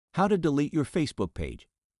How to delete your Facebook page.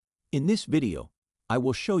 In this video, I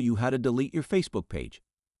will show you how to delete your Facebook page.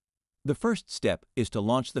 The first step is to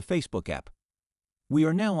launch the Facebook app. We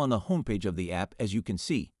are now on the homepage of the app, as you can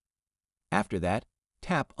see. After that,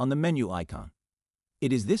 tap on the menu icon.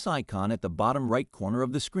 It is this icon at the bottom right corner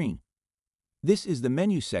of the screen. This is the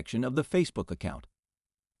menu section of the Facebook account.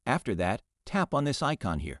 After that, tap on this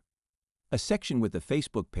icon here. A section with the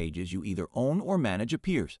Facebook pages you either own or manage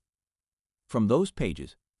appears. From those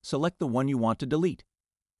pages, select the one you want to delete.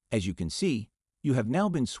 As you can see, you have now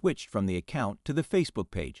been switched from the account to the Facebook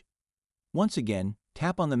page. Once again,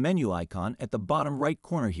 tap on the menu icon at the bottom right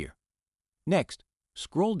corner here. Next,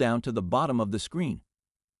 scroll down to the bottom of the screen.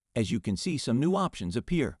 As you can see, some new options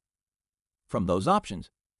appear. From those options,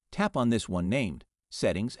 tap on this one named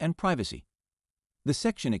Settings and Privacy. The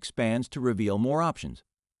section expands to reveal more options.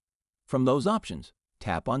 From those options,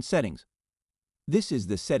 tap on Settings. This is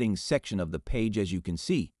the Settings section of the page, as you can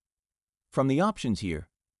see. From the options here,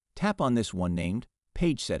 tap on this one named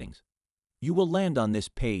Page Settings. You will land on this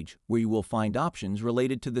page where you will find options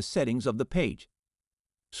related to the settings of the page.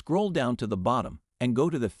 Scroll down to the bottom and go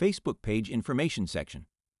to the Facebook page information section.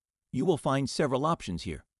 You will find several options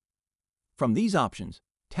here. From these options,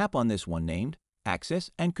 tap on this one named Access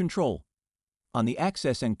and Control. On the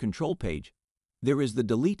Access and Control page, there is the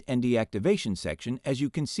Delete and Deactivation section, as you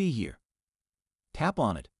can see here. Tap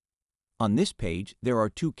on it. On this page, there are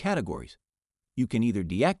two categories. You can either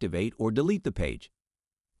deactivate or delete the page.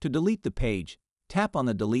 To delete the page, tap on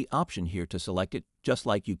the Delete option here to select it, just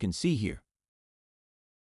like you can see here.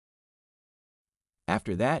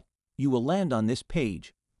 After that, you will land on this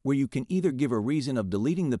page, where you can either give a reason of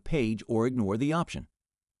deleting the page or ignore the option.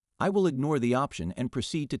 I will ignore the option and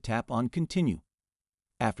proceed to tap on Continue.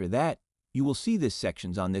 After that, you will see these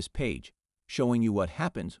sections on this page, showing you what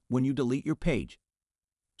happens when you delete your page.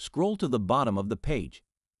 Scroll to the bottom of the page.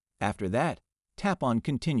 After that, tap on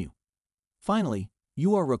Continue. Finally,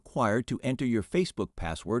 you are required to enter your Facebook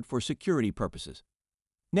password for security purposes.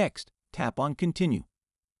 Next, tap on Continue.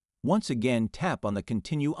 Once again, tap on the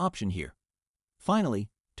Continue option here. Finally,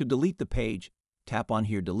 to delete the page, tap on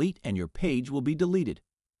here Delete and your page will be deleted.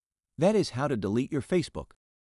 That is how to delete your Facebook.